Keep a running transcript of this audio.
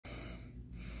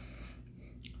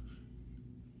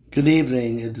Good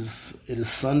evening. It is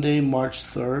Sunday, March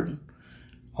 3rd.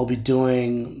 I'll be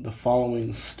doing the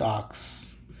following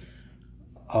stocks.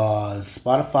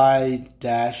 Spotify,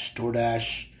 Dash,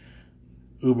 DoorDash,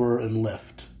 Uber, and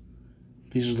Lyft.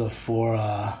 These are the four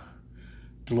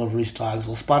delivery stocks.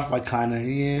 Well,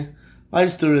 Spotify I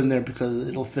just threw it in there because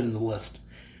it'll fit in the list.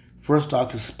 First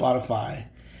stock is Spotify.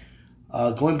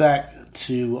 Going back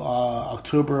to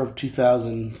October of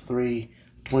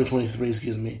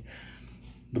 2023,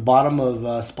 the bottom of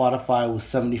Spotify was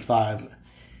 75,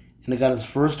 and it got its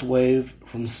first wave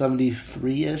from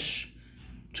 73-ish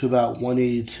to about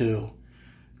 182.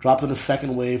 Dropped in a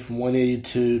second wave from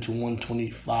 182 to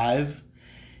 125,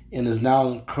 and is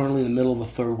now currently in the middle of a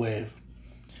third wave.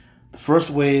 The first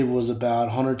wave was about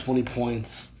 120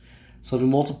 points, so if you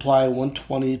multiply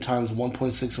 120 times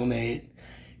 1.618,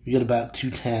 you get about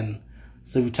 210.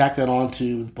 So if you tack that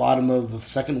onto the bottom of the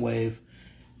second wave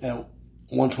at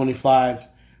 125,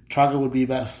 target would be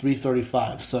about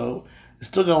 335. So it's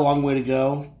still got a long way to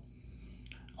go.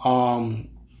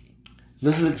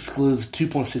 This excludes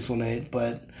 2.618,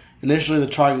 but initially the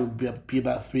target would be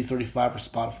about 335 for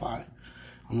Spotify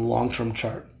on the long-term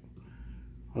chart.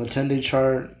 On the 10-day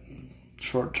chart,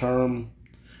 short term,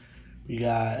 we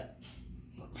got,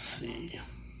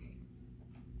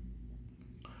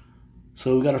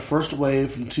 So we got a first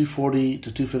wave from 240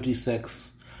 to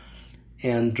 256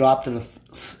 and dropped in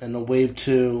a wave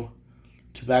 2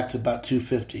 to back to about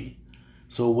 250.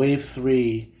 So wave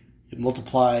 3, it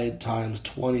multiplied times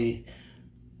 20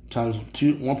 times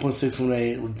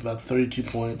 1.618 would be about 32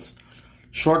 points.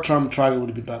 Short-term target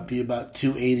would be about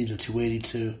 280 to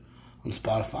 282 on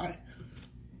Spotify.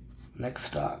 Next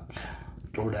stock,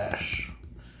 DoorDash.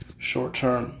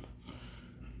 Short-term,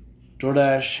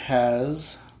 DoorDash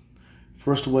has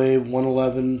first wave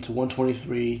 111 to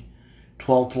 123,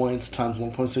 12 points times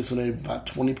 1.618, about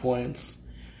 20 points.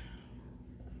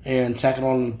 And tacking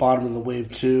on the bottom of the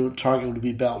wave 2, target would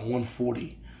be about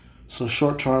 140. So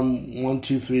short term, 1,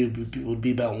 2, 3 would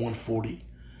be about 140.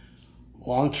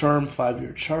 Long term,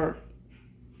 5-year chart.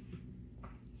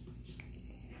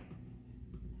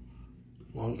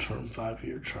 Long term,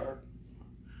 5-year chart.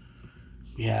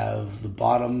 We have the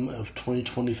bottom of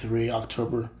 2023,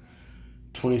 October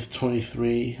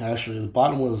 2023. Actually, the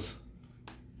bottom was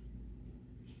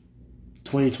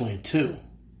 2022.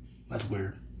 That's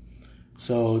weird.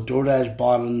 So DoorDash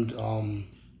bottomed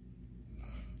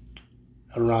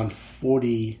at around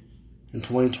 40 in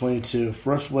 2022.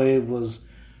 First wave was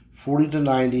 40 to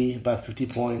 90, about 50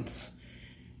 points.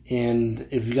 And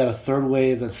if you got a third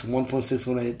wave, that's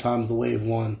 1.618 times the wave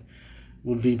 1,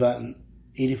 would be about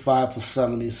 85 plus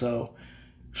 70. So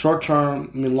long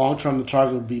term, the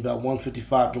target would be about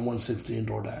 155 to 160 in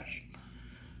DoorDash.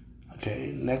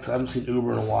 Okay, next, I haven't seen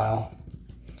Uber in a while.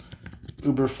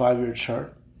 Uber 5-year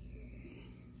chart.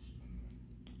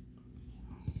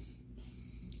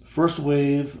 First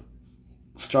wave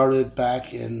started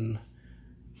back in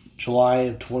July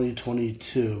of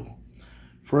 2022.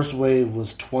 First wave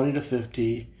was 20 to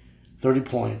 50, 30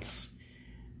 points.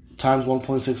 Times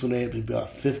 1.618 would be about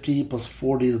 50 plus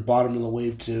 40, the bottom of the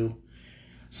wave 2.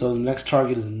 So the next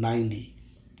target is 90.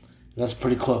 That's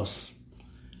pretty close.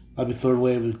 That'd be third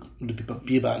wave would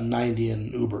be about 90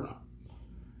 in Uber.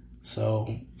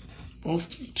 So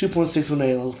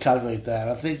 2.618, let's calculate that.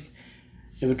 I think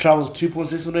if it travels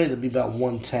 2.618, it'd be about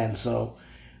 110. So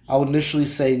I would initially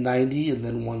say 90 and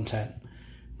then 110,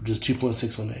 which is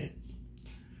 2.618.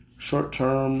 Short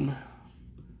term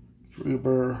for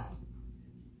Uber,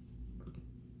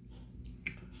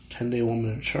 10-day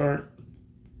 1-minute chart.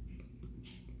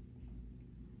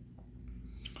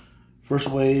 First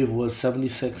wave was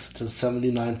 76 to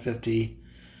 79.50,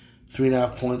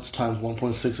 3.5 points times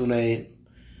 1.618.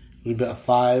 Would be about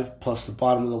 5 plus the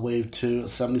bottom of the wave 2 at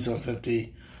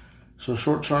 77.50. So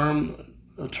short term,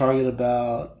 a target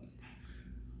about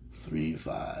 82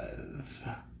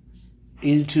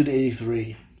 to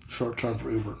 83 short term for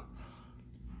Uber.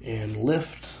 And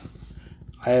Lyft,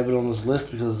 I have it on this list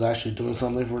because it's actually doing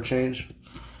something for a change.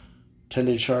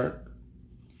 10-day chart.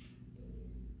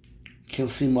 Can't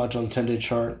see much on the 10-day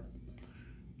chart.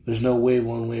 There's no wave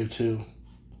 1, wave 2.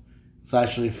 It's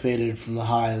actually faded from the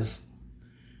highs.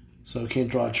 So I can't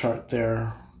draw a chart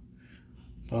there.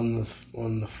 But on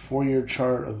the 4-year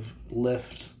chart of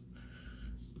Lyft,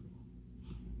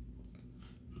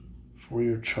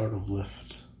 4-year chart of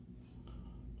Lyft.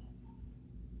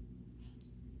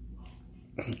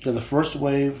 The first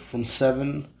wave from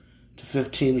 7 to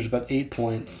 15 was about 8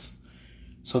 points.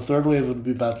 So third wave would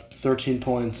be about 13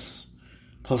 points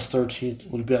plus 13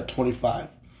 would be about 25.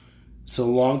 So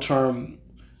long term,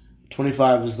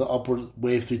 25 is the upward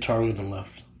wave 3 target and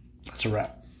left. That's a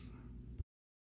wrap.